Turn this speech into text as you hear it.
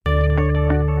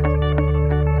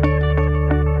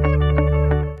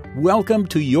Welcome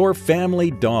to Your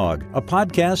Family Dog, a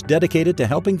podcast dedicated to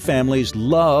helping families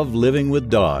love living with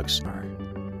dogs.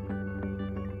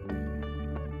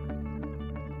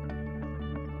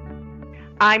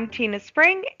 I'm Tina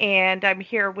Spring, and I'm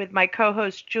here with my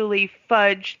co-host Julie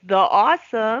Fudge, the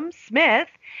Awesome Smith.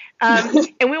 And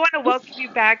we want to welcome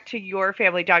you back to Your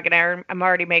Family Dog, and I'm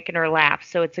already making her laugh,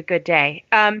 so it's a good day.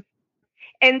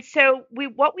 And so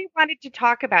what we wanted to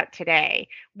talk about today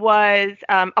was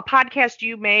a podcast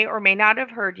you may or may not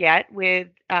have heard yet with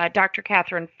Dr.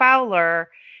 Catherine Fowler.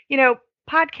 You know,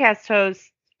 podcast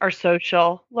hosts are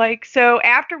social. So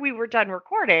after we were done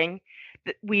recording,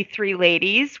 we three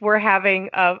ladies were having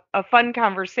a fun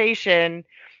conversation,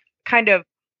 kind of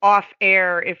off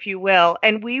air, if you will.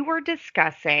 And we were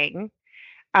discussing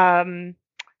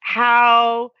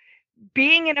how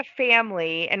being in a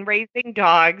family and raising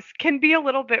dogs can be a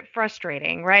little bit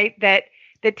frustrating, right? That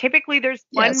typically there's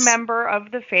one member of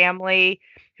the family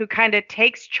who kind of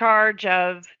takes charge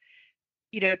of,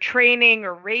 training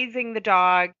or raising the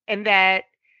dog, and that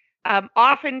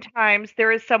oftentimes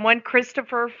there is someone.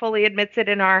 Christopher fully admits it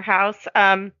in our house,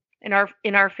 in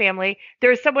our family.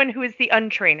 There is someone who is the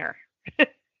untrainer.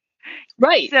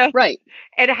 Right.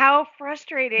 And how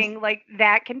frustrating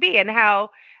that can be, and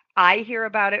how I hear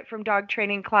about it from dog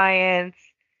training clients.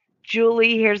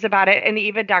 Julie hears about it, and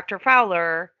even Dr.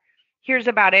 Fowler hears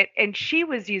about it. And she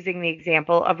was using the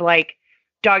example of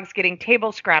dogs getting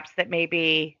table scraps that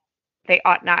maybe they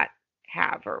ought not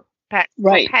have, or pets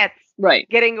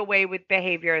getting away with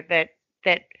behavior that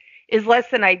is less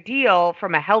than ideal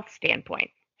from a health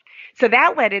standpoint. So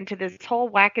that led into this whole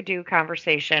wackadoo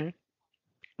conversation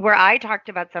where I talked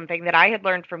about something that I had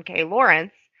learned from Kay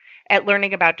Lawrence at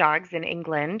Learning About Dogs in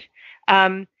England,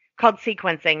 called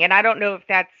sequencing. And I don't know if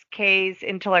that's Kay's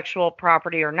intellectual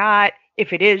property or not.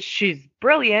 If it is, she's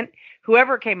brilliant.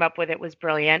 Whoever came up with it was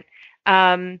brilliant.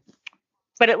 But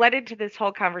it led into this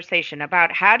whole conversation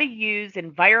about how to use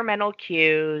environmental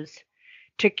cues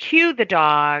to cue the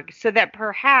dog so that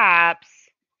perhaps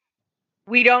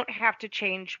we don't have to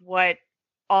change what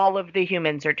all of the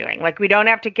humans are doing. We don't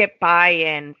have to get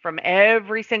buy-in from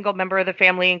every single member of the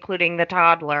family, including the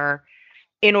toddler,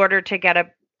 in order to get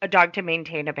a dog to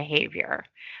maintain a behavior.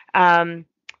 And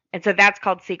so that's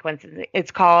called sequencing.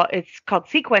 It's called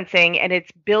sequencing, and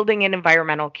it's building in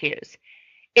environmental cues.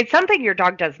 It's something your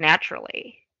dog does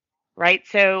naturally, right?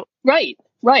 So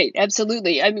Right.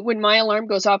 Absolutely. I mean, when my alarm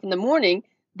goes off in the morning,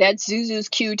 that's Zuzu's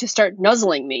cue to start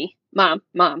nuzzling me. Mom,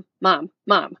 mom, mom,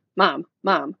 mom, mom,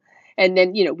 mom. And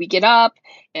then, we get up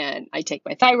and I take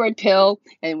my thyroid pill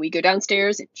and we go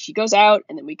downstairs and she goes out,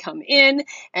 and then we come in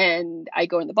and I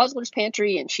go in the butler's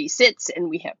pantry and she sits and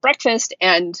we have breakfast.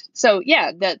 And so,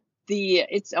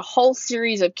 it's a whole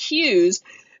series of cues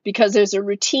because there's a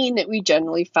routine that we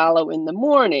generally follow in the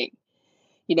morning.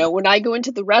 When I go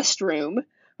into the restroom,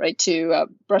 right, to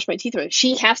brush my teeth,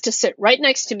 she has to sit right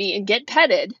next to me and get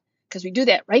petted, because we do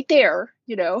that right there,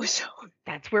 so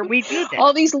that's where we do this.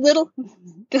 All these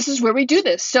this is where we do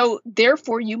this. So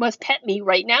therefore you must pet me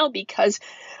right now, because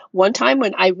one time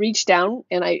when I reached down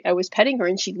and I was petting her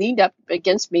and she leaned up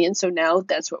against me. And so now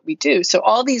that's what we do. So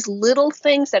all these little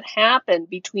things that happen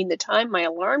between the time my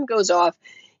alarm goes off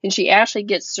and she actually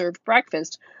gets served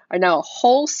breakfast are now a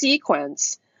whole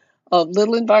sequence of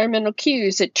little environmental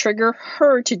cues that trigger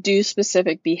her to do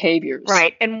specific behaviors.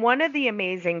 Right. And one of the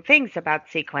amazing things about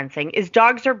sequencing is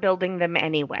dogs are building them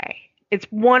anyway. It's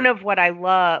part of what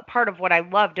I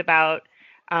loved about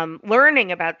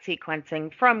learning about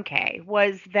sequencing from Kay,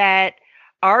 was that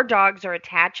our dogs are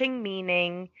attaching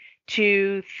meaning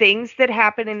to things that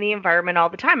happen in the environment all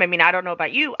the time. I mean, I don't know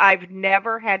about you. I've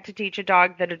never had to teach a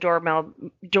dog that a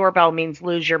doorbell means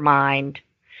lose your mind.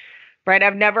 Right.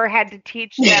 I've never had to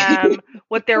teach them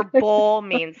what their bowl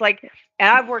means. And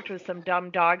I've worked with some dumb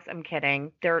dogs. I'm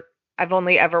kidding. I've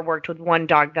only ever worked with one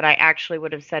dog that I actually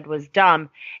would have said was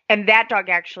dumb. And that dog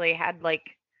actually had,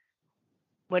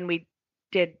 when we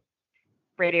did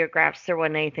radiographs, there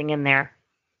wasn't anything in there.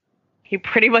 He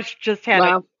pretty much just had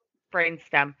a brain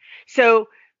stem. So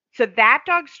that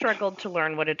dog struggled to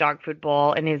learn what a dog food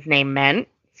bowl and his name meant,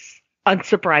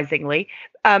 unsurprisingly.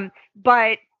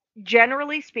 But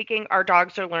generally speaking, our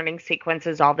dogs are learning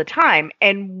sequences all the time.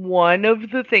 And one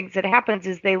of the things that happens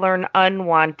is they learn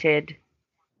unwanted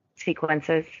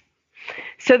sequences.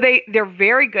 So they're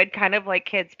very good, kind of like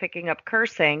kids picking up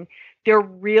cursing. They're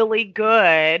really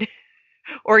good.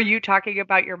 Or you talking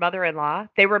about your mother-in-law.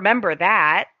 They remember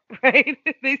that, right?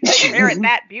 They parent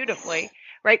that beautifully,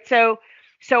 right? So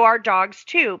our dogs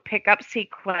too pick up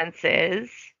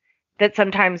sequences that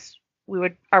sometimes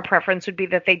our preference would be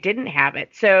that they didn't have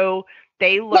it. So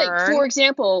they learn. For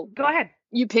example, go ahead.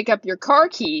 you pick up your car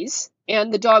keys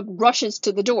and the dog rushes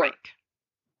to the door.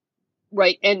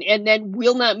 Right. And then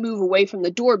will not move away from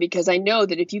the door, because I know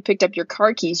that if you picked up your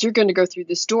car keys, you're going to go through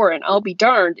this door, and I'll be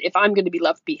darned if I'm going to be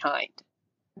left behind.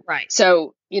 Right.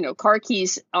 So, car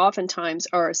keys oftentimes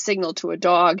are a signal to a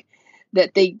dog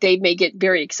that they may get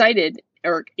very excited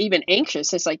or even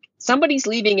anxious. It's like somebody's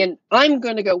leaving and I'm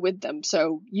going to go with them.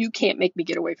 So you can't make me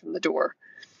get away from the door.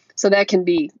 So that can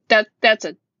be, that's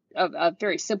a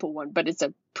very simple one, but it's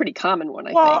a pretty common one, I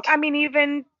think. Well, I mean,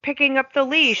 even picking up the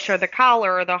leash or the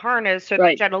collar or the harness or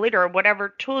the gentle leader or whatever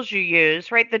tools you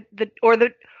use, right?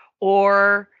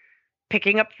 Or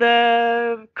picking up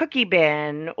the cookie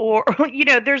bin, or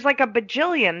there's like a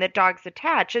bajillion that dogs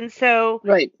attach. And so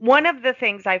one of the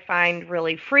things I find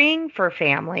really freeing for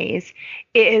families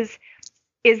is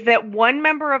that one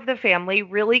member of the family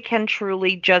really can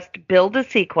truly just build a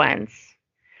sequence,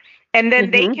 and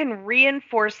then they can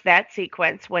reinforce that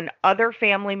sequence when other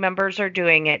family members are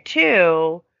doing it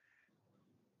too,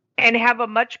 and have a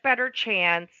much better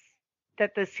chance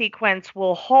that the sequence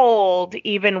will hold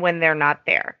even when they're not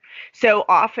there. So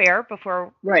off air,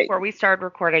 before we started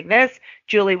recording this,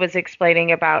 Julie was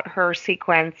explaining about her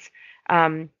sequence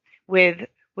with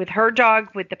her dog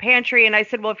with the pantry. And I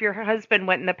said, well, if your husband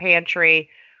went in the pantry,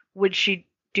 would she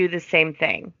do the same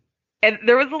thing? And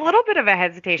there was a little bit of a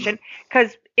hesitation,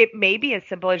 because it may be as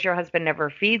simple as your husband never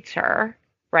feeds her,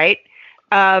 right?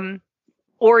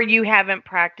 Or you haven't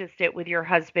practiced it with your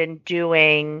husband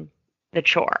doing the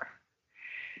chore.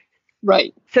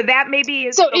 Right. So that maybe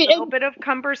is a little bit of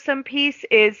cumbersome piece,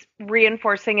 is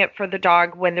reinforcing it for the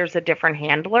dog when there's a different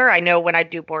handler. I know when I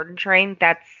do board and train,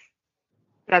 that's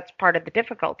part of the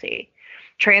difficulty.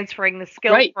 Transferring the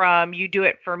skill from you do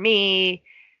it for me,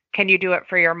 can you do it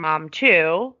for your mom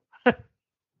too?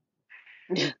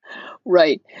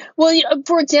 Right. Well,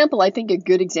 for example, I think a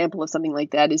good example of something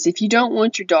like that is if you don't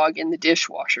want your dog in the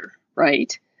dishwasher,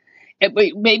 right?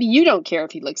 Maybe you don't care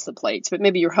if he licks the plates, but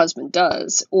maybe your husband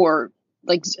does. Or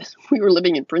like we were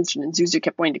living in Princeton and Zuzu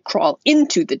kept wanting to crawl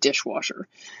into the dishwasher.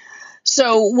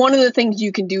 So one of the things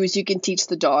you can do is you can teach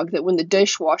the dog that when the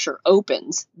dishwasher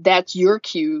opens, that's your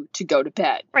cue to go to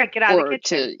bed. Right, get out of the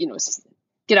kitchen. To,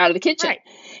 get out of the kitchen. Right.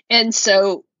 And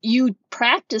so you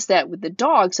practice that with the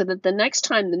dog so that the next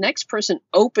time the next person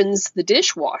opens the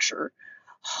dishwasher,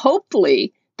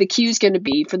 hopefully the cue is going to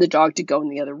be for the dog to go in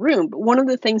the other room. But one of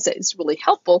the things that is really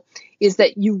helpful is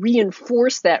that you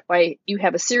reinforce that by you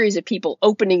have a series of people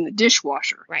opening the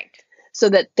dishwasher. Right. So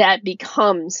that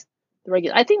becomes the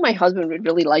regular. I think my husband would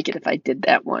really like it if I did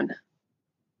that one.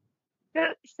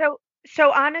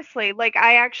 So honestly, like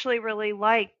I actually really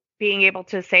like being able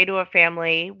to say to a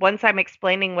family, once I'm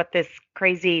explaining what this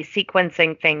crazy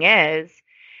sequencing thing is,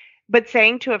 but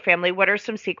saying to a family, what are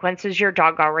some sequences your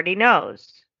dog already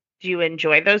knows? Do you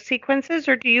enjoy those sequences,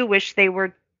 or do you wish they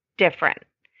were different?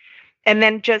 And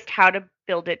then just how to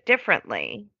build it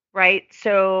differently, right?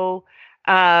 So,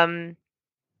 we're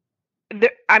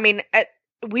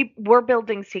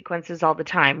building sequences all the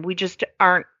time. We just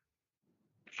aren't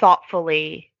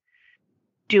thoughtfully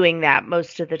doing that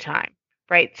most of the time,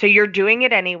 right? So you're doing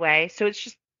it anyway. So it's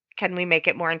just, can we make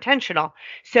it more intentional?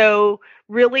 So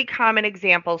really common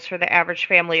examples for the average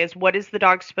family is, what is the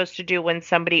dog supposed to do when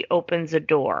somebody opens a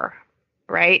door,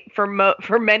 right? For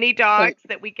many dogs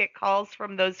that we get calls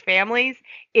from those families,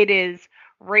 it is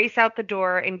race out the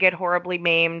door and get horribly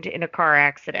maimed in a car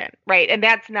accident, right? And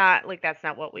that's not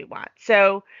what we want.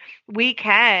 So we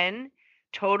can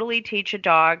totally teach a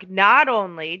dog not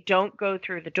only don't go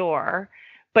through the door,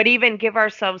 but even give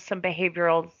ourselves some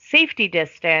behavioral safety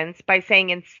distance by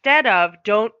saying, instead of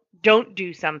don't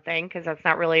do something, because that's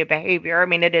not really a behavior. I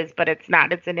mean, it is, but it's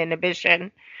not. It's an inhibition.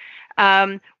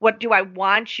 What do I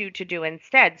want you to do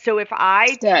instead? So if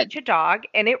I teach a dog,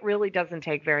 and it really doesn't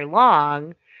take very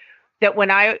long, that when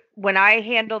I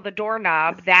handle the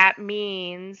doorknob, that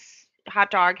means hot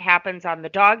dog happens on the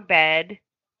dog bed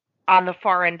on the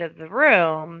far end of the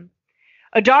room,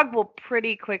 a dog will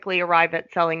pretty quickly arrive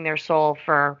at selling their soul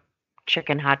for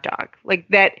chicken hot dog. Like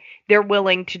that, they're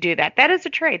willing to do that. That is a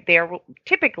trade they're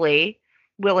typically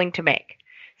willing to make.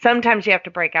 Sometimes you have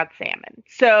to break out salmon.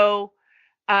 So,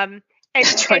 and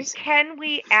can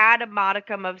we add a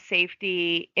modicum of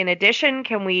safety in addition?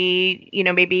 Can we,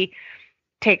 maybe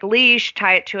take a leash,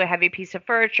 tie it to a heavy piece of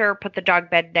furniture, put the dog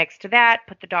bed next to that,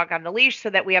 put the dog on the leash so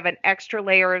that we have an extra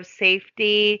layer of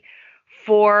safety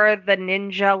for the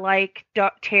ninja-like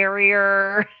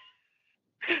terrier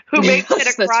who makes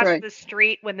it across the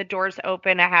street when the doors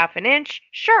open a half an inch?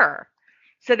 Sure.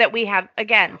 So that we have,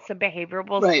 again, some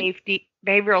behavioral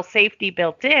safety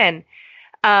built in.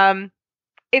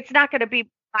 It's not going to be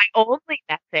my only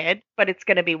method, but it's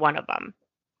going to be one of them.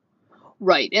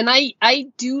 Right. And I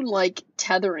do like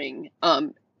tethering,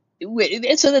 so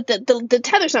that the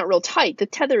tether's not real tight. The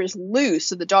tether is loose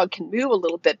so the dog can move a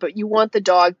little bit, but you want the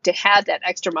dog to have that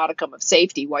extra modicum of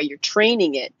safety while you're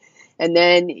training it. And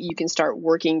then you can start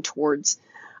working towards,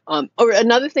 or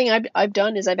another thing I've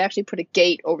done is I've actually put a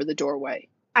gate over the doorway.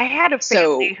 I had a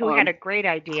family who had a great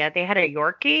idea. They had a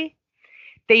Yorkie.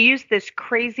 They used this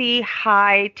crazy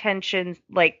high tension,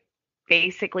 like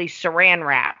basically saran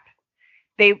wrap.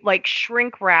 They like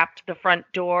shrink wrapped the front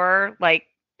door, like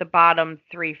the bottom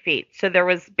 3 feet. So there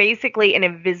was basically an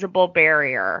invisible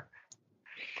barrier.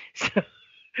 So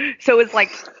it was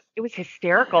like, it was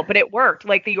hysterical, but it worked.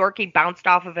 Like the Yorkie bounced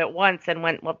off of it once and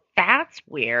went, well, that's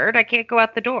weird. I can't go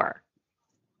out the door.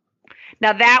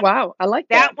 Now wow, I like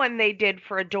that one they did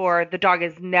for a door. The dog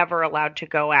is never allowed to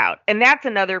go out. And that's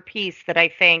another piece that I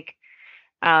think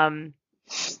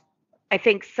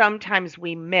sometimes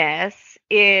we miss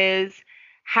is,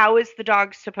 how is the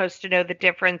dog supposed to know the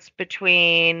difference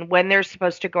between when they're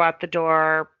supposed to go out the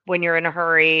door, when you're in a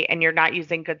hurry and you're not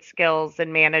using good skills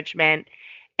and management,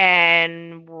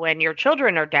 and when your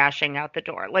children are dashing out the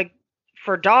door? Like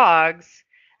for dogs,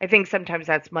 I think sometimes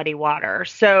that's muddy water.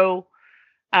 So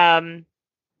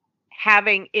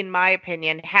having, in my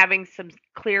opinion, having some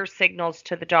clear signals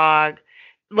to the dog,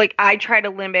 like I try to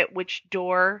limit which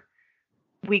door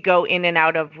we go in and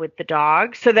out of with the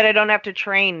dog so that I don't have to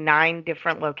train 9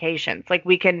 different locations. Like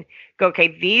we can go,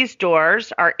 okay, these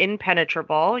doors are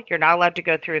impenetrable. You're not allowed to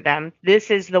go through them.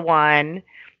 This is the one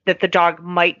that the dog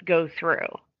might go through,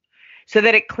 so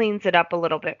that it cleans it up a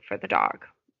little bit for the dog.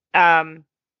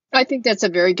 I think that's a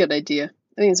very good idea.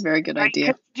 I think it's a very good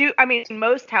idea. In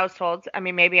most households,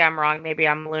 maybe I'm wrong, maybe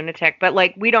I'm a lunatic, but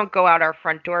like we don't go out our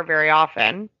front door very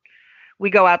often. We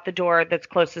go out the door that's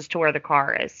closest to where the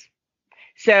car is.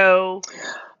 So,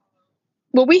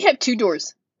 well, we have 2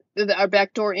 doors, our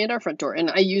back door and our front door, and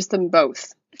I use them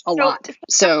both a lot.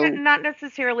 So not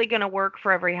necessarily going to work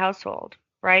for every household,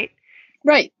 right?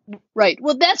 Right.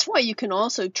 Well, that's why you can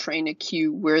also train a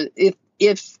cue where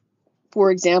if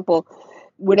for example,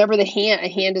 whenever a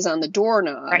hand is on the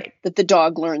doorknob, right, that the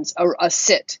dog learns a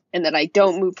sit, and that I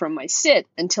don't move from my sit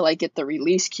until I get the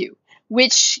release cue,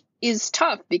 which is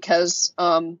tough because,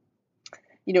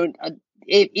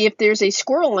 if there's a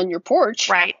squirrel on your porch,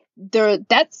 right,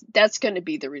 that's going to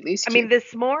be the release cue.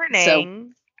 This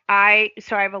morning, I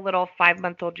have a little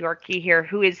 5-month-old Yorkie here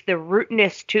who is the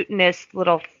rootinest, tootinest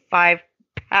little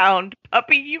 5-pound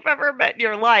puppy you've ever met in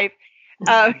your life.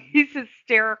 He's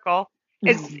hysterical.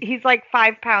 He's like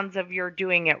 5 pounds of you're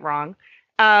doing it wrong.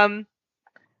 And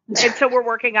so we're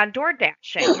working on door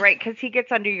dashing, right? Because he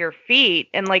gets under your feet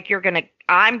and like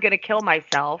I'm going to kill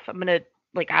myself. I'm going to,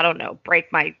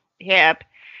 break my hip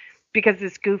because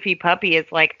this goofy puppy is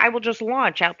like, I will just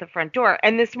launch out the front door.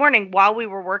 And this morning, while we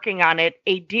were working on it,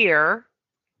 a deer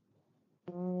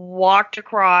walked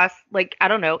across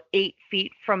 8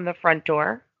 feet from the front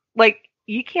door. Like,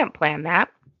 you can't plan that.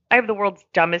 I have the world's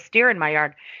dumbest deer in my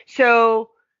yard.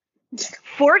 So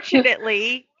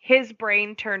fortunately, his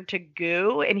brain turned to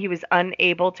goo and he was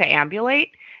unable to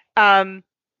ambulate.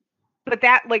 But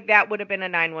that would have been a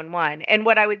 911. And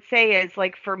what I would say is,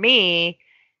 like, for me,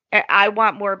 I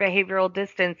want more behavioral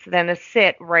distance than a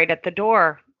sit right at the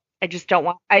door. I just don't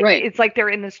want, right. It's like they're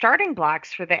in the starting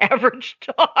blocks for the average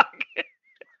dog.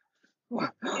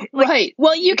 Right.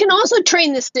 Well, you can also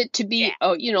train the sit to be,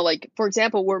 for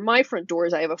example, where my front door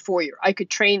is, I have a foyer. I could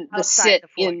train the sit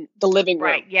in the living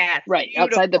room. Right. Yes. Right.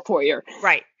 Beautiful. Outside the foyer.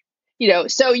 Right.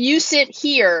 So you sit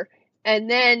here and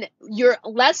then you're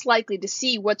less likely to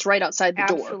see what's right outside the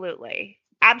door.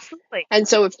 Absolutely. And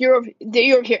so if you're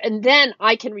here, and then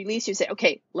I can release you, say,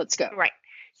 okay, let's go. Right.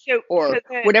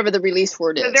 Whatever the release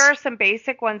word is. So there are some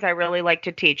basic ones I really like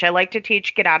to teach. I like to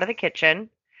teach get out of the kitchen,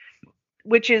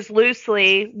 which is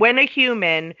loosely when a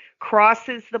human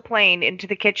crosses the plane into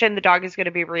the kitchen, the dog is going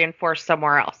to be reinforced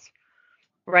somewhere else,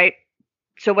 right?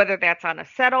 So whether that's on a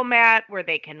settle mat where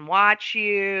they can watch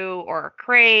you, or a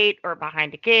crate, or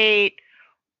behind a gate,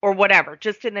 or whatever,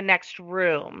 just in the next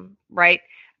room, right?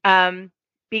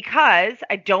 Because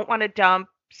I don't want to dump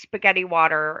spaghetti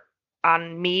water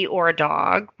on me or a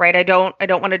dog, right? I don't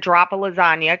want to drop a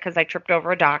lasagna because I tripped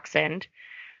over a dachshund.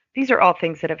 These are all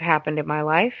things that have happened in my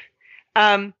life.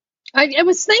 I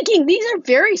was thinking these are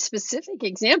very specific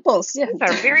examples. Yeah. These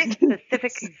are very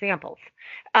specific examples.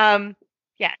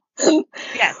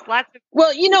 Yes, lots of.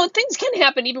 Well, things can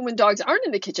happen even when dogs aren't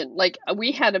in the kitchen. Like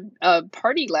we had a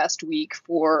party last week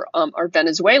for our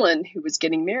Venezuelan who was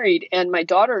getting married, and my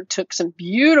daughter took some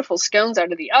beautiful scones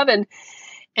out of the oven,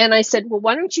 and I said, "Well,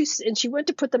 why don't you?" And she went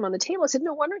to put them on the table. I said,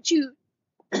 "No, why don't you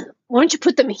why don't you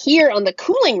put them here on the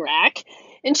cooling rack?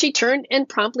 And she turned and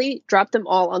promptly dropped them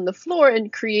all on the floor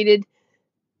and created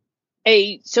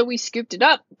so we scooped it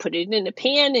up, put it in a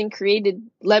pan, and created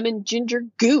lemon ginger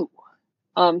goo.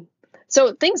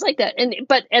 So things like that.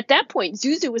 But at that point,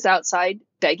 Zuzu was outside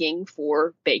begging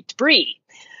for baked brie.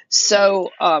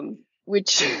 So,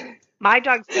 which my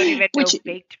dogs don't even know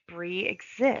baked brie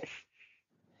exists.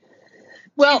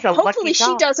 Well, hopefully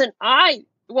she doesn't.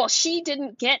 She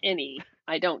didn't get any,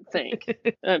 I don't think.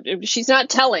 She's not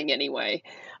telling anyway.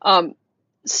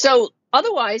 So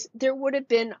otherwise, there would have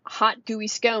been hot, gooey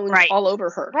scones all over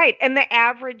her. Right. And the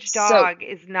average dog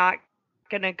is not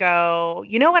going to go,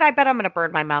 you know what? I bet I'm going to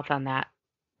burn my mouth on that.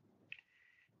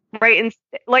 Right. And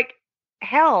like,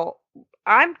 hell,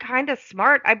 I'm kind of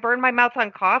smart. I burn my mouth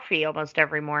on coffee almost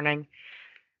every morning.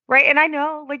 Right. And I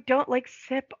know, like, don't like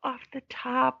sip off the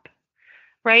top.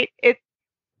 Right.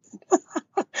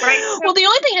 Right. Well, the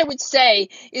only thing I would say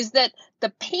is that the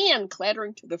pan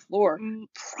clattering to the floor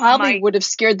probably would have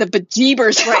scared the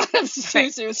bejeebers out of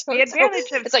Zuzu. So, the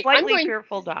advantage of slightly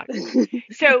fearful dogs.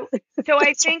 So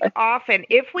I think often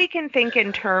if we can think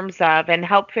in terms of and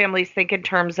help families think in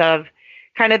terms of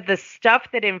kind of the stuff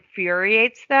that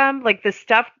infuriates them, like the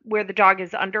stuff where the dog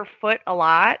is underfoot a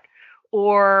lot,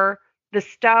 or the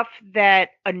stuff that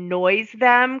annoys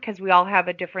them, because we all have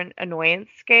a different annoyance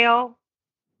scale.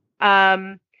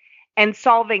 And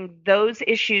solving those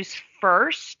issues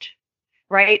first,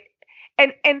 right?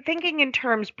 And thinking in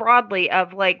terms broadly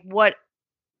of like what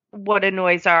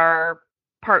annoys our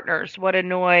partners, what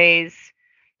annoys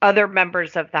other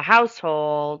members of the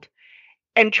household,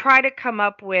 and try to come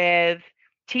up with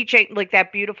teaching, like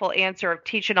that beautiful answer of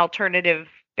teach an alternative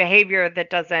behavior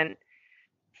that doesn't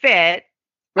fit.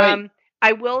 Right.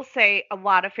 I will say a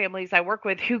lot of families I work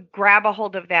with who grab a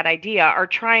hold of that idea are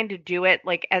trying to do it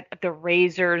like at the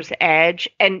razor's edge,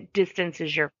 and distance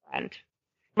is your friend.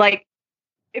 Like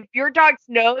if your dog's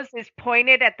nose is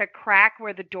pointed at the crack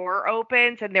where the door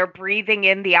opens and they're breathing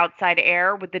in the outside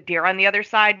air with the deer on the other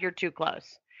side, you're too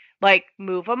close. Like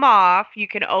move them off. You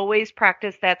can always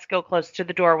practice that skill close to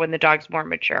the door when the dog's more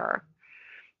mature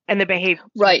and the behavior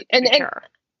right. And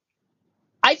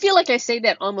I feel like I say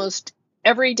that almost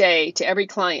every day to every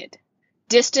client.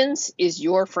 Distance is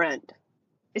your friend.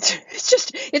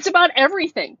 It's about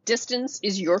everything. Distance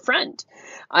is your friend.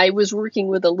 I was working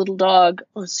with a little dog.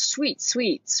 Oh, sweet.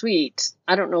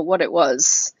 I don't know what it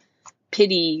was.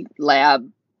 Pity lab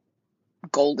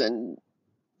golden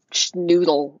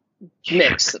schnoodle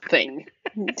mix thing.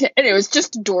 And it was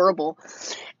just adorable.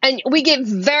 And we get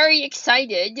very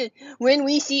excited when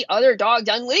we see other dogs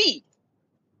on lead.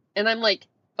 And I'm like,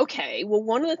 okay, well,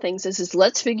 one of the things is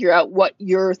let's figure out what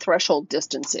your threshold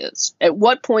distance is. At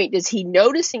what point is he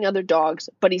noticing other dogs,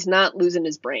 but he's not losing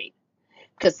his brain?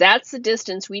 Because that's the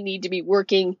distance we need to be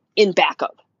working in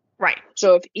backup. Right.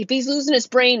 So if he's losing his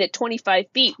brain at 25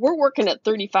 feet, we're working at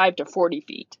 35 to 40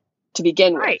 feet to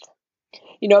begin with.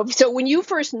 You know, so when you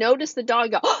first notice the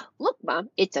dog, go, oh, look, Mom,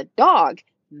 it's a dog.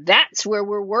 That's where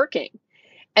we're working.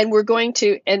 And we're going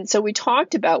to, and so we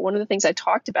talked about, one of the things I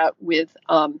talked about with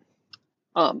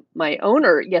my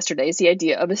owner yesterday is the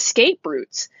idea of escape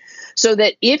routes. So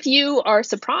that if you are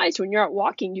surprised when you're out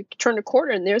walking, you turn a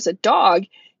corner and there's a dog,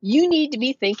 you need to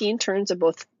be thinking in terms of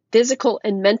both physical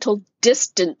and mental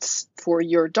distance for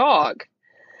your dog.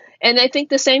 And I think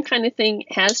the same kind of thing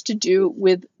has to do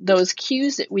with those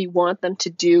cues that we want them to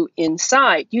do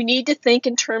inside. You need to think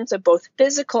in terms of both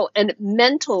physical and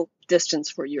mental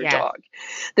distance for your dog.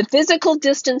 The physical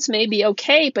distance may be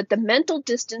okay, but the mental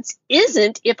distance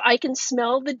isn't if I can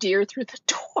smell the deer through the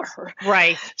door.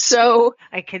 Right. So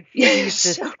I can see the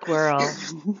squirrel.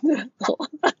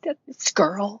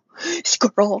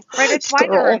 Squirrel. Right. It's why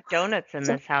there are donuts in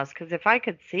this house, because if I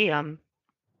could see them.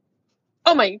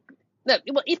 Oh my.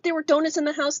 Well, if there were donuts in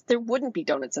the house, there wouldn't be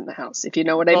donuts in the house, if you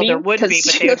know what I mean. Well, there would be,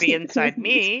 but they would be inside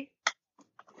me.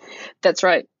 That's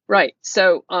right. Right.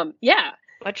 So, yeah.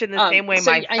 Much in the same way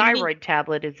my thyroid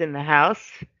tablet is in the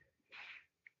house.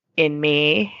 In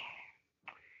me.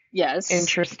 Yes.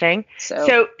 Interesting.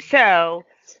 So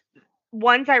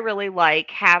ones I really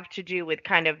like have to do with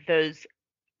kind of those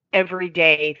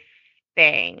everyday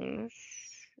things.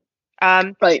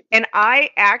 Right. And I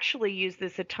actually use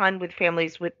this a ton with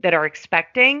families that are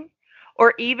expecting,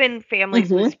 or even families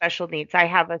with special needs. I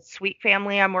have a sweet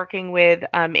family I'm working with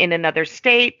in another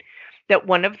state that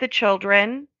one of the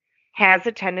children has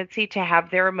a tendency to have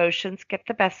their emotions get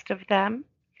the best of them.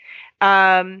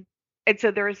 And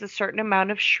so there is a certain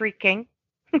amount of shrieking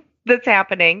that's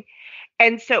happening.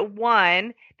 And so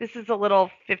this is a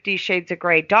little 50 Shades of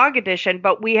Grey dog edition,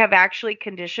 but we have actually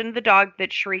conditioned the dog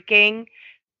that shrieking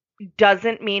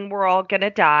doesn't mean we're all going to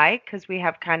die because we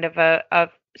have kind of a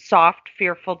soft,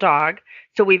 fearful dog.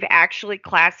 So we've actually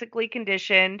classically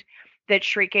conditioned that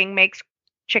shrieking makes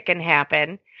chicken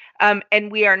happen.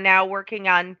 And we are now working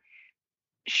on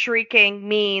shrieking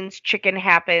means chicken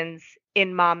happens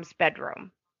in mom's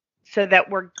bedroom, so that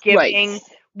we're giving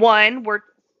we're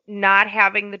not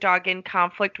having the dog in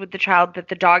conflict with the child, that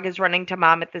the dog is running to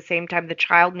mom at the same time the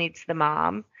child needs the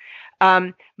mom.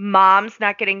 Mom's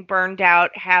not getting burned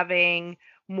out having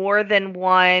more than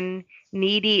one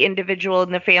needy individual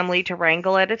in the family to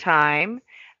wrangle at a time.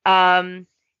 And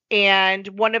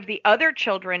one of the other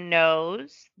children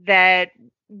knows that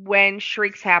when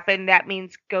shrieks happen, that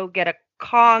means go get a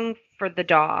Kong for the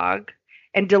dog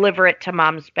and deliver it to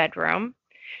mom's bedroom.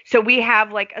 So we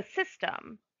have like a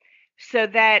system so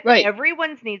that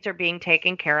everyone's needs are being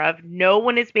taken care of. No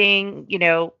one is being,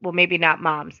 well, maybe not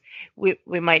moms. We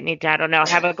might need to, I don't know,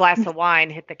 have a glass of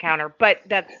wine, hit the counter, but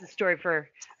that's the story for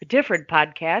a different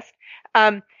podcast.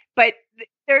 But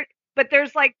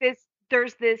there's like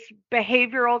there's this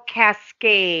behavioral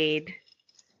cascade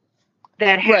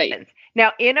that happens.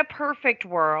 Now, in a perfect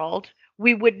world,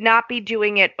 we would not be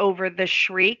doing it over the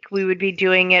shriek. We would be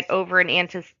doing it over an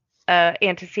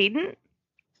antecedent.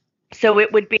 So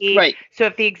it would be, so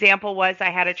if the example was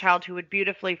I had a child who would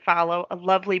beautifully follow a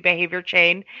lovely behavior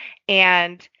chain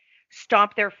and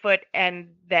stomp their foot and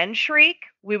then shriek,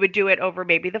 we would do it over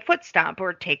maybe the foot stomp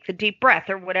or take the deep breath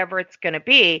or whatever it's going to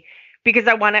be, because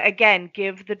I want to, again,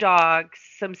 give the dog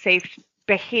some safe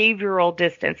behavioral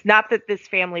distance. Not that this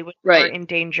family would ever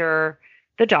endanger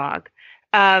the dog.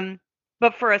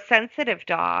 But for a sensitive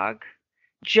dog,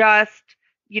 just,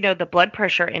 the blood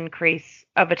pressure increase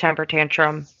of a temper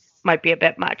tantrum might be a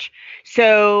bit much.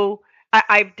 So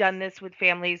I've done this with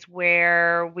families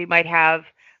where we might have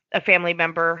a family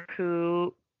member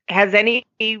who has any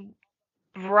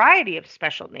variety of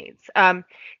special needs.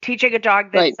 Teaching a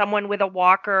dog that someone with a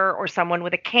walker or someone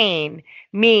with a cane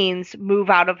means move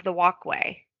out of the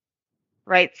walkway,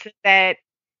 right?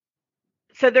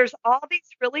 So there's all these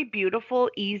really beautiful,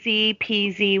 easy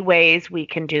peasy ways we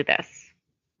can do this.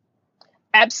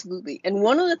 Absolutely. And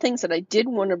one of the things that I did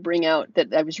want to bring out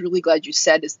that I was really glad you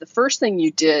said is the first thing you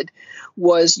did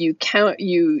was you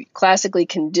classically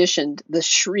conditioned the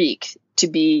shriek to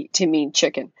mean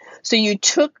chicken. So you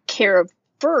took care of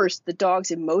first the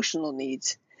dog's emotional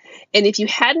needs. And if you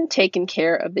hadn't taken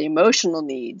care of the emotional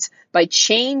needs by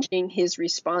changing his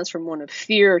response from one of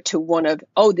fear to one of,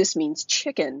 oh, this means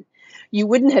chicken, you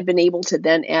wouldn't have been able to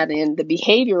then add in the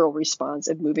behavioral response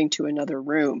of moving to another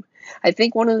room. I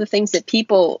think one of the things that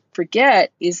people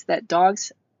forget is that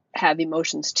dogs have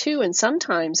emotions too. And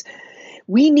sometimes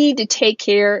we need to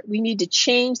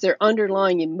change their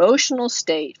underlying emotional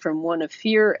state from one of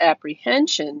fear,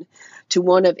 apprehension to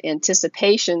one of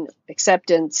anticipation,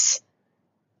 acceptance,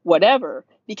 whatever,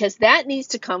 because that needs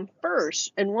to come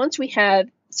first. And once we have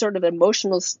sort of a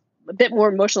bit more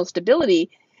emotional stability,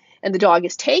 and the dog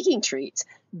is taking treats,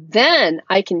 then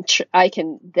I can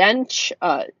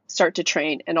start to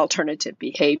train an alternative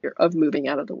behavior of moving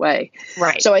out of the way.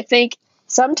 Right. So I think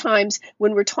sometimes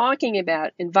when we're talking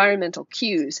about environmental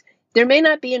cues, there may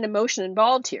not be an emotion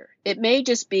involved here. It may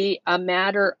just be a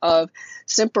matter of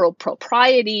simple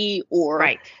propriety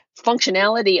or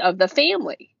functionality of the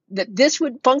family. That this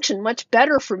would function much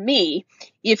better for me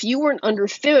if you weren't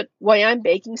underfoot while I'm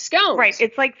baking scones. Right.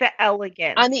 It's like the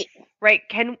elegance. Right.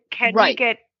 Can we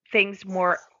get things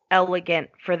more elegant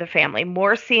for the family,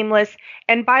 more seamless?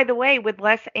 And by the way, with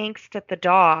less angst at the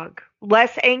dog,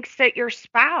 less angst at your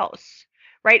spouse,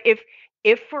 right?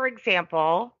 If for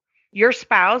example, your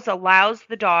spouse allows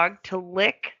the dog to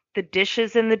lick the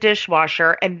dishes in the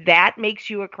dishwasher and that makes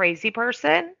you a crazy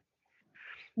person,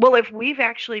 well, if we've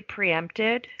actually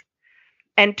preempted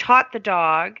and taught the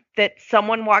dog that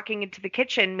someone walking into the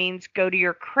kitchen means go to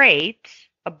your crate,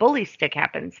 a bully stick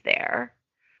happens there.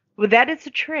 Well, that is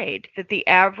a trade that the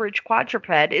average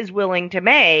quadruped is willing to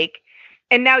make.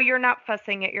 And now you're not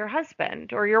fussing at your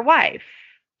husband or your wife,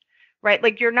 right?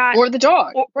 Like you're not. Or the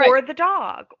dog. Or the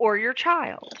dog or your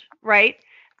child, right?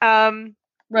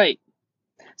 Right.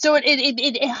 So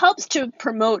it helps to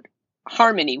promote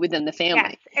harmony within the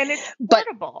family. Yes, and it's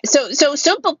portable. So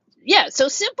simple. Yeah, so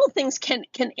simple things can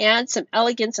add some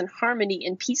elegance and harmony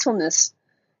and peacefulness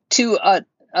to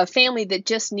a family that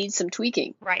just needs some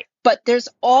tweaking. Right. But there's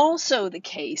also the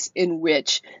case in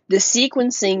which the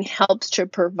sequencing helps to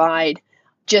provide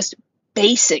just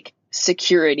basic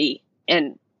security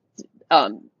and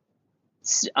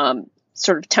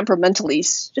sort of temperamentally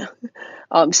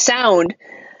sound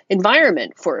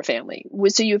environment for a family.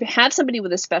 So you have somebody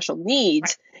with a special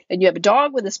needs, and you have a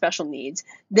dog with a special needs,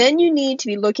 then you need to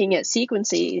be looking at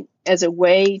sequencing as a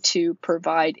way to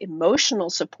provide emotional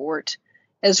support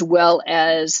as well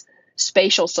as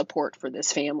spatial support for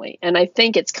this family. And I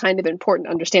think it's kind of important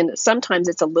to understand that sometimes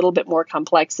it's a little bit more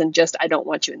complex than just, I don't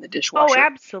want you in the dishwasher. Oh,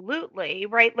 absolutely.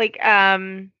 Right. Like,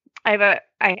 I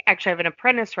actually have an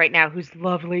apprentice right now who's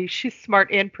lovely. She's smart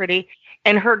and pretty.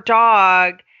 And her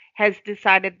dog has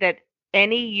decided that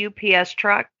any UPS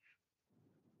truck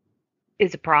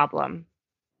is a problem.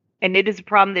 And it is a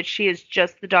problem that she is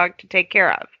just the dog to take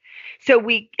care of. So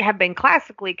we have been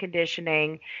classically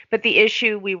conditioning, but the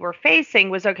issue we were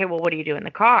facing was, okay, well, what do you do in the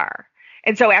car?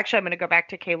 And so actually, I'm going to go back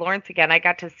to Kay Lawrence again. I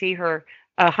got to see her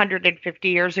 150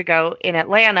 years ago in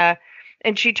Atlanta,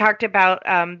 and she talked about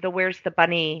the Where's the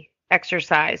Bunny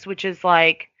exercise, which is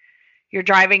like you're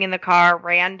driving in the car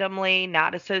randomly,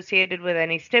 not associated with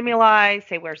any stimuli,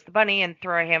 say, Where's the bunny? And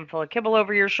throw a handful of kibble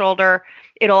over your shoulder.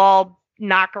 It'll all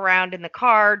knock around in the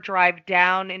car, drive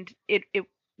down, and it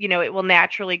will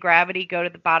naturally gravity go to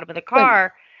the bottom of the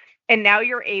car. And now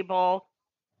you're able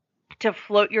to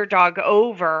float your dog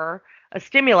over a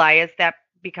stimuli as that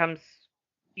becomes,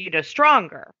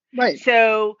 stronger. Right.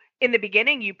 So in the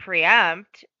beginning, you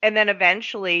preempt, and then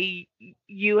eventually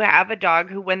you have a dog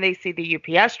who, when they see the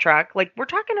UPS truck, like we're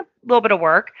talking a little bit of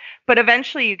work, but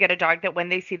eventually you get a dog that when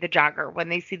they see the jogger, when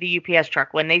they see the UPS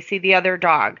truck, when they see the other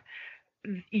dog,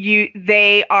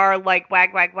 they are like,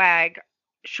 wag, wag, wag.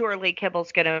 Surely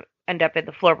kibble's going to end up in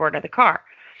the floorboard of the car.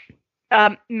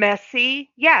 Messy,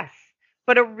 yes,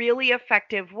 but a really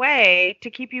effective way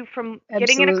to keep you from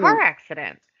getting in a car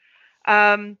accident.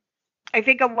 I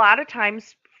think a lot of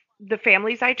times the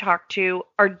families I talk to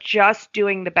are just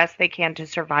doing the best they can to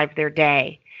survive their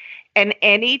day. And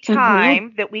any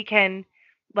time that we can,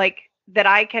 like, that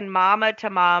I can mama to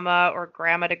mama or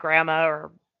grandma to grandma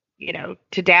or,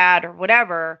 to dad or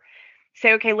whatever,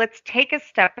 say, okay, let's take a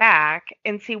step back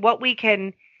and see what we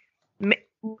can,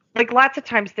 like lots of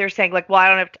times they're saying like, well,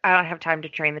 I don't have time to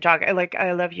train the dog.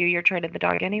 I love you. You're training the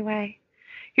dog anyway.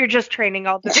 You're just training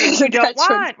all the things you don't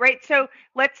want, right? So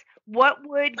what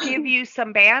would give you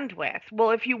some bandwidth?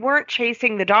 Well, if you weren't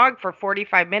chasing the dog for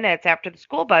 45 minutes after the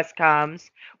school bus comes,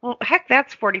 well, heck,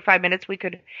 that's 45 minutes we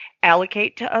could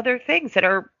allocate to other things that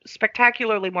are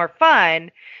spectacularly more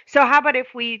fun. So how about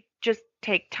if we just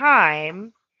take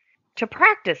time to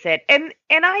practice it? And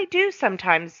I do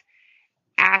sometimes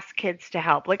ask kids to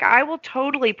help. Like I will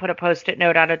totally put a Post-it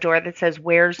note on a door that says,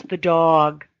 "Where's the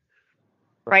dog?"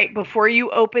 Right? Before you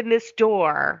open this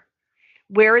door,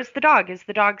 where is the dog? Is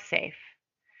the dog safe?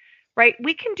 Right?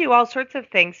 We can do all sorts of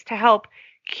things to help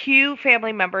cue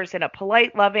family members in a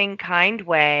polite, loving, kind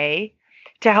way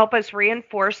to help us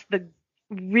reinforce the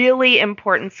really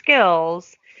important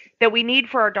skills that we need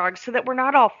for our dogs so that we're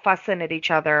not all fussing at each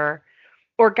other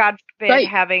or, God forbid,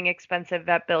 having expensive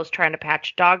vet bills trying to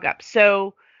patch dog up.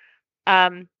 So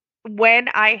when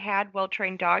I had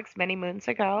well-trained dogs many moons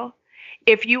ago,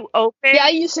 if you open... Yeah, I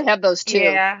used to have those too.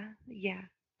 Yeah.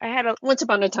 I had Once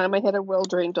upon a time, I had a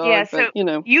well-trained dog. Yeah, so,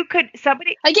 but, you could...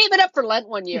 I gave it up for Lent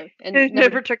one year. And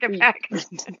never took it back.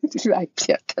 Right,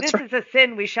 yeah, this is a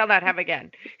sin we shall not have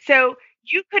again. So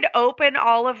you could open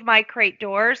all of my crate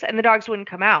doors and the dogs wouldn't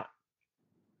come out.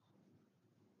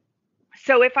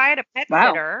 So if I had a pet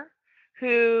sitter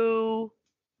who,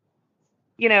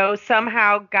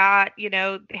 somehow got,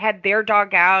 had their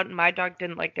dog out and my dog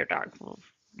didn't like their dog, we'll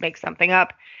make something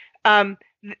up.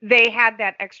 They had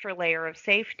that extra layer of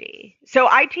safety. So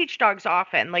I teach dogs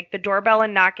often, like the doorbell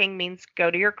and knocking means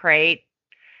go to your crate.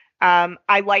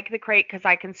 I like the crate because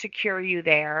I can secure you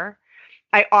there.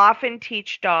 I often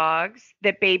teach dogs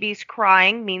that babies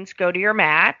crying means go to your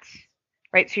mat,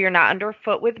 right? So you're not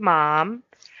underfoot with mom.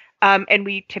 And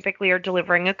we typically are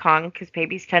delivering a Kong because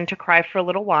babies tend to cry for a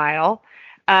little while.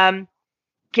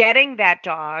 Getting that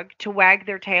dog to wag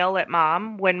their tail at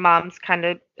mom when mom's kind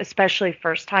of, especially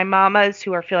first-time mamas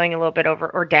who are feeling a little bit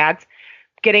or dads,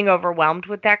 getting overwhelmed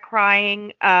with that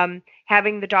crying.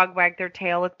 Having the dog wag their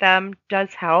tail at them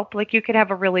does help. Like you could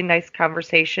have a really nice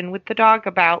conversation with the dog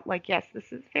about like, yes,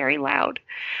 this is very loud.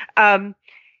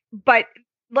 But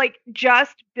like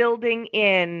just building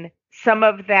in some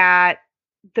of that,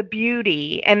 the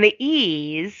beauty and the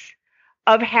ease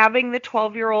of having the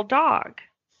 12-year-old dog.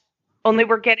 Only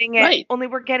we're getting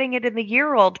it in the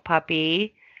year-old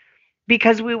puppy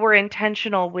because we were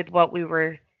intentional with what we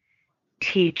were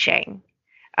teaching.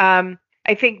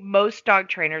 I think most dog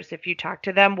trainers, if you talk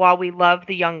to them, while we love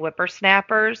the young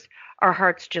whippersnappers, our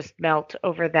hearts just melt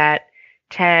over that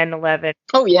 10, 11,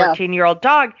 14-year-old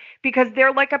dog because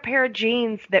they're like a pair of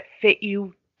jeans that fit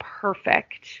you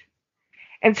perfect.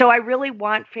 And so I really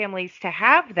want families to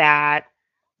have that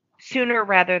sooner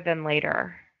rather than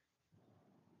later.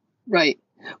 Right.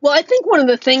 Well, I think one of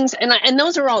the things, and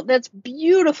those are all, that's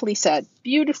beautifully said,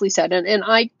 and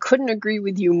I couldn't agree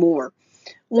with you more.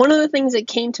 One of the things that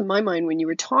came to my mind when you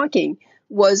were talking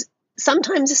was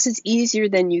sometimes this is easier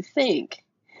than you think,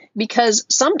 because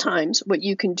sometimes what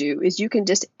you can do is you can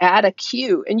just add a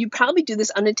cue, and you probably do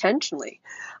this unintentionally.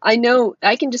 I know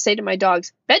I can just say to my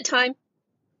dogs, bedtime,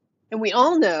 and we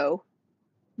all know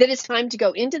that it's time to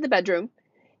go into the bedroom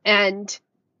and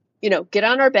get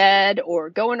on our bed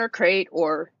or go in our crate,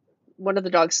 or one of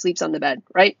the dogs sleeps on the bed,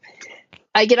 right?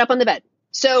 I get up on the bed.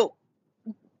 So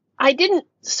I didn't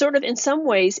sort of in some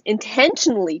ways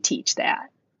intentionally teach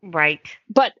that. Right.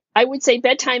 But I would say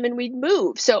bedtime and we'd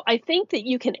move. So I think that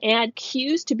you can add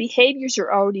cues to behaviors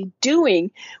you're already doing,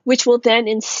 which will then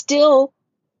instill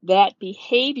that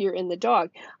behavior in the dog.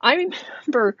 I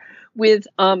remember with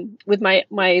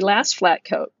my last flat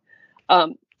coat,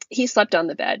 he slept on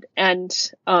the bed, and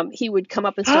he would come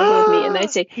up and snuggle with me, and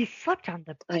I'd say, he slept on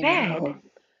the bed. I know.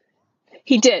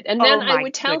 He did. And then I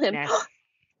would tell him,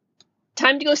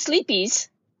 time to go sleepies.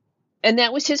 And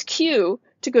that was his cue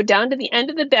to go down to the end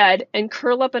of the bed and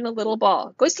curl up in a little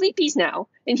ball. Go sleepies now.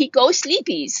 And he'd go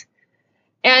sleepies.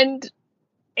 And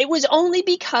it was only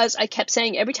because I kept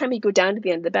saying every time he'd go down to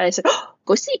the end of the bed, I said,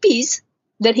 go sleepies,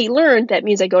 that he learned that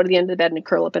means I go to the end of the bed and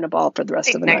curl up in a ball for the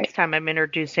rest of the night. Next time I'm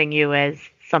introducing you as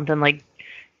something like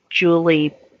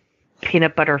Julie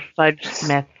Peanut Butter Fudge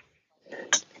Smith.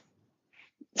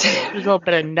 There's a little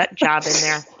bit of nut job in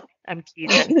there. I'm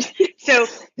teasing.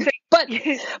 But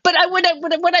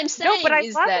what I'm saying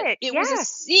is that it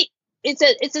was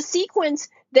it's a sequence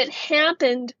that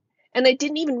happened, and I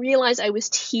didn't even realize I was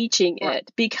teaching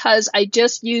it, because I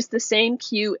just used the same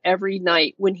cue every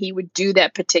night when he would do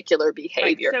that particular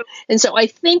behavior. Right. And so I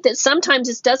think that sometimes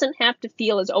it doesn't have to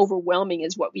feel as overwhelming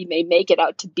as what we may make it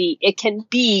out to be. It can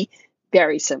be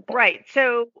very simple. Right.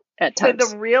 So at times.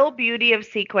 So the real beauty of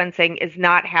sequencing is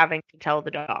not having to tell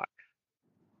the dog,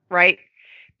 right?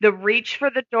 The reach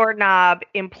for the doorknob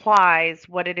implies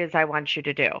what it is I want you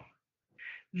to do.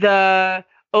 The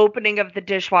opening of the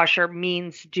dishwasher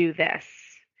means do this.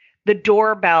 The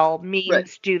doorbell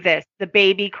means do this. The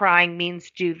baby crying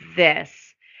means do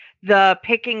this. The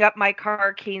picking up my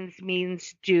car keys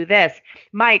means do this.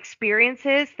 My experience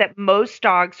is that most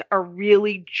dogs are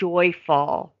really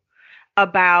joyful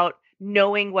about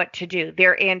knowing what to do.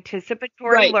 They're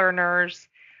anticipatory learners.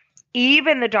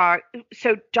 Even the dog,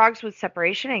 so dogs with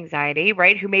separation anxiety,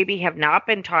 right, who maybe have not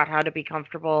been taught how to be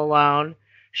comfortable alone,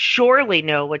 surely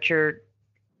know what your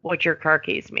car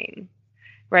keys mean,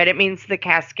 right? It means the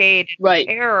cascade of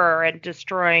error and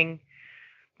destroying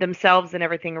themselves and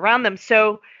everything around them.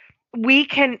 So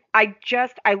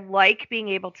I like being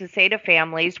able to say to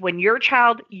families,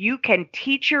 you can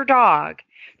teach your dog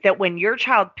that when your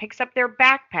child picks up their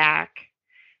backpack,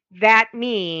 that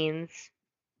means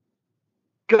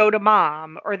go to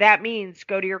mom, or that means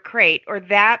go to your crate, or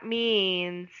that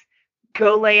means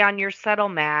go lay on your settle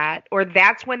mat, or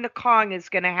that's when the Kong is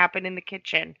going to happen in the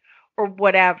kitchen, or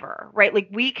whatever, right? Like,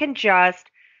 we can just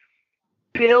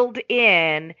build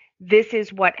in, this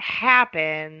is what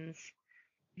happens,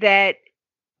 that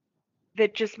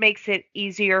just makes it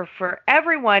easier for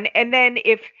everyone. And then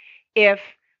if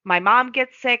my mom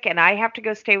gets sick and I have to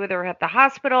go stay with her at the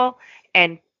hospital,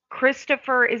 and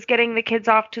Christopher is getting the kids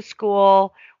off to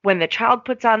school, when the child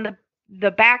puts on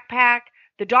the backpack,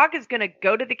 the dog is going to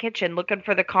go to the kitchen looking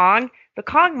for the Kong. The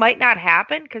Kong might not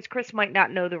happen because Chris might not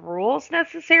know the rules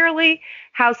necessarily.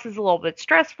 House is a little bit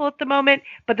stressful at the moment,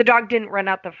 but the dog didn't run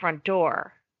out the front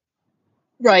door.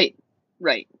 Right.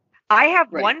 I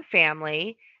have one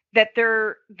family that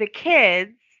the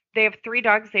kids, they have 3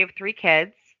 dogs, they have 3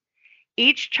 kids.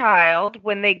 Each child,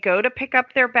 when they go to pick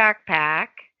up their backpack,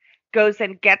 goes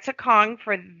and gets a Kong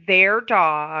for their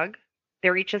dog.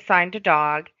 They're each assigned a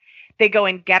dog. They go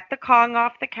and get the Kong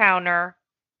off the counter,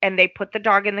 and they put the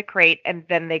dog in the crate, and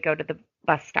then they go to the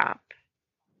bus stop.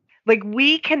 Like,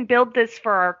 we can build this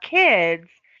for our kids.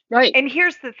 Right. And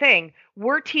here's the thing.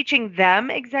 We're teaching them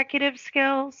executive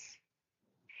skills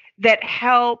that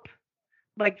help,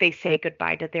 like, they say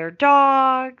goodbye to their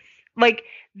dogs. Like,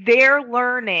 they're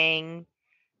learning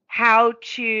how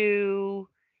to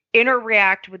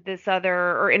interrelate with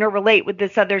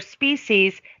this other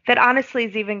species that honestly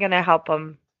is even going to help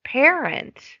them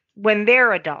parent when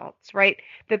they're adults, right?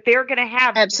 That they're going to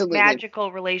have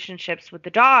magical relationships with the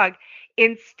dog,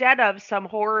 instead of some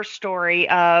horror story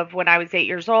of when I was 8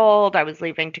 years old, I was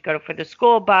leaving to go for the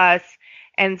school bus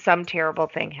and some terrible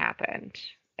thing happened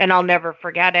and I'll never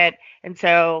forget it. And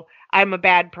so I'm a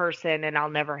bad person and I'll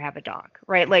never have a dog,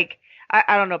 right? Like,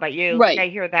 I don't know about you. Right. I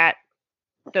hear that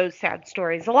those sad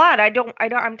stories a lot.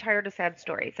 I'm tired of sad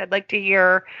stories. I'd like to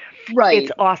hear it's Right.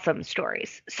 awesome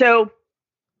stories. So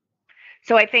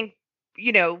I think,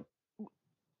 you know,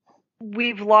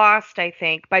 we've lost, I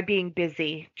think, by being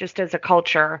busy just as a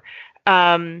culture,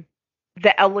 um,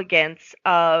 the elegance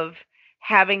of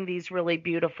having these really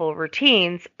beautiful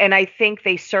routines. And I think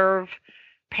they serve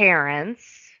parents,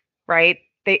 right?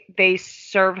 They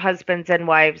serve husbands and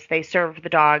wives, they serve the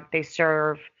dog, they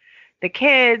serve the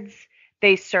kids,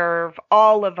 they serve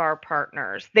all of our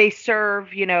partners. They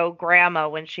serve, grandma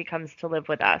when she comes to live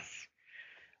with us.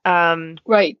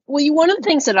 Right. Well, one of the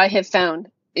things that I have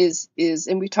found is,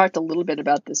 and we talked a little bit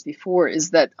about this before,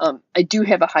 is that I do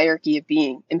have a hierarchy of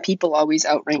being, and people always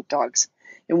outrank dogs.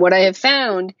 And what I have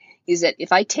found is that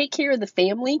if I take care of the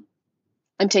family,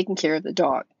 I'm taking care of the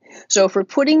dog. So if we're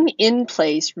putting in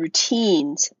place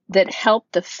routines that help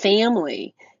the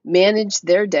family manage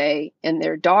their day and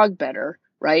their dog better,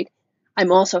 right?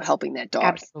 I'm also helping that dog.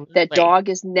 Absolutely. That dog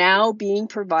is now being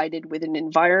provided with an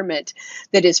environment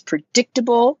that is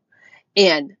predictable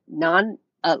and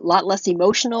a lot less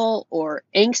emotional or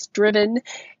angst driven.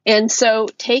 And so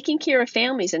taking care of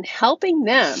families and helping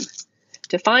them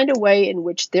to find a way in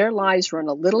which their lives run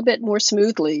a little bit more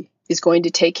smoothly is going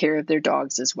to take care of their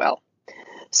dogs as well.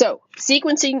 So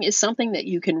sequencing is something that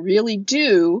you can really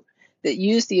do that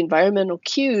use the environmental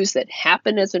cues that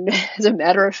happen as a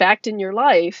matter of fact in your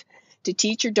life to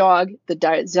teach your dog the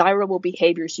desirable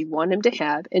behaviors you want him to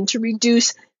have and to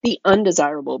reduce the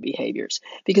undesirable behaviors.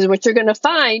 Because what you're going to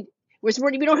find is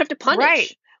we don't have to punish.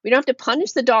 Right. We don't have to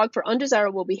punish the dog for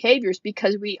undesirable behaviors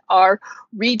because we are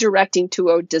redirecting to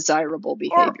a desirable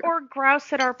behavior. Or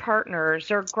grouse at our partners,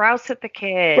 or grouse at the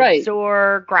kids, right.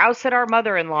 Or grouse at our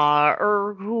mother-in-law,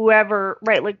 or whoever,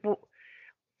 right? Like,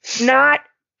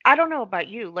 I don't know about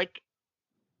you, like,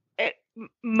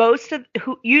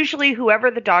 usually whoever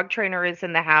the dog trainer is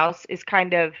in the house is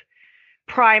kind of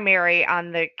primary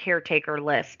on the caretaker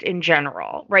list in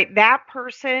general, right? That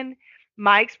person,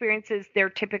 my experience is they're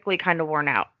typically kind of worn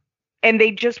out and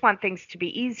they just want things to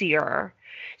be easier.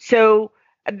 So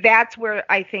that's where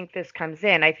I think this comes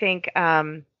in. I think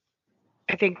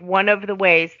one of the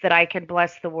ways that I can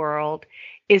bless the world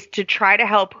is to try to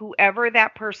help whoever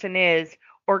that person is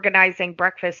organizing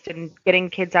breakfast and getting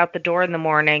kids out the door in the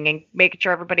morning and making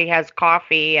sure everybody has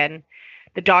coffee and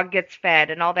the dog gets fed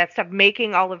and all that stuff,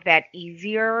 making all of that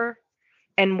easier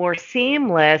and more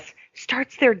seamless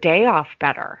starts their day off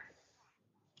better.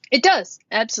 It does.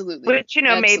 Absolutely. Which,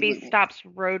 maybe stops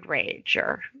road rage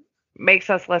or makes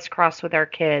us less cross with our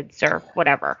kids or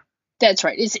whatever. That's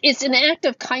right. It's an act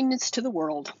of kindness to the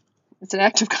world. It's an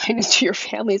act of kindness to your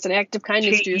family. It's an act of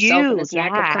kindness to yourself. And it's an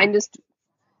act of kindness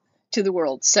to the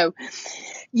world. So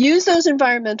use those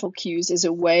environmental cues as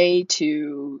a way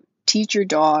to teach your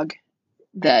dog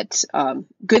that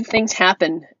good things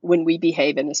happen when we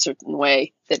behave in a certain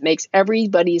way that makes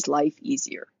everybody's life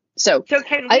easier. So I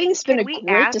think it's been a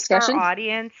great discussion. Our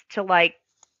audience to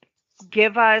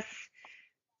give us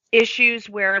issues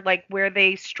where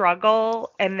they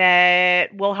struggle, and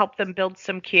that we'll help them build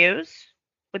some cues.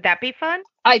 Would that be fun?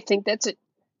 I think that's it.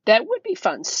 That would be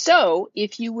fun. So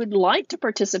if you would like to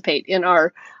participate in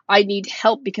our I need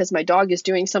help because my dog is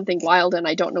doing something wild and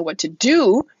I don't know what to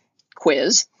do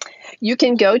quiz, you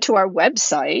can go to our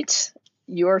website,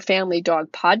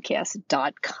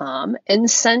 yourfamilydogpodcast.com, and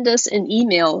send us an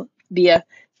email via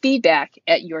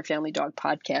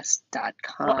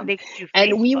feedback@yourfamilydogpodcast.com. Well,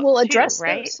 and we will address too,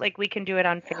 right? those. Like we can do it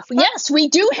on Facebook. Yes, we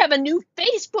do have a new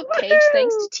Facebook page. Woohoo!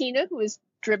 Thanks to Tina, who has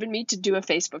driven me to do a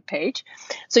Facebook page.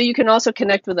 So you can also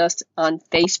connect with us on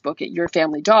Facebook at Your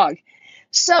Family Dog.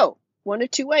 So one of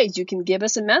two ways, you can give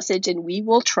us a message and we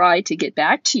will try to get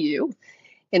back to you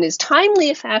in as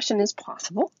timely a fashion as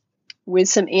possible with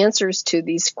some answers to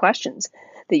these questions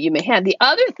that you may have. The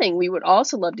other thing we would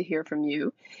also love to hear from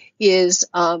you is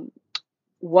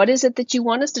what is it that you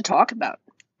want us to talk about?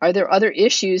 Are there other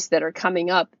issues that are coming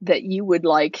up that you would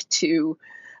like to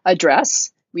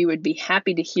address? We would be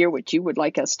happy to hear what you would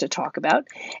like us to talk about.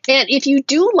 And if you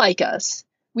do like us,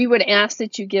 we would ask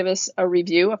that you give us a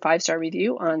review, a 5-star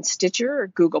review on Stitcher or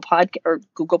Google How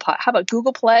about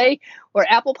Google Play or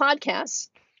Apple Podcasts?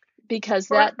 Because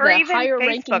or the even higher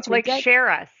Facebook, rankings we get. Share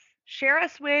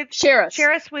us with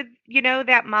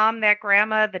that mom, that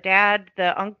grandma, the dad,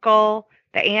 the uncle,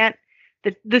 the aunt,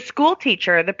 the school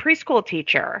teacher, the preschool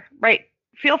teacher, right?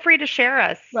 Feel free to share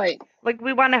us. Right.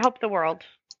 We want to help the world.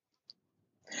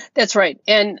 That's right.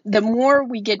 And the more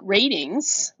we get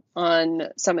ratings on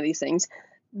some of these things,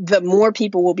 the more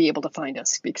people will be able to find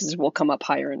us because we'll come up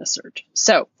higher in a search.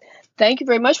 So thank you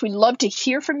very much. We'd love to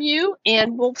hear from you,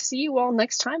 and we'll see you all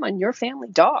next time on Your Family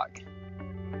Dog.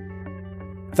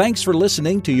 Thanks for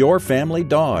listening to Your Family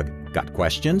Dog. Got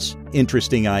questions?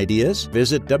 Interesting ideas?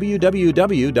 Visit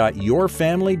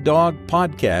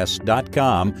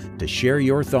www.yourfamilydogpodcast.com to share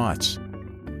your thoughts.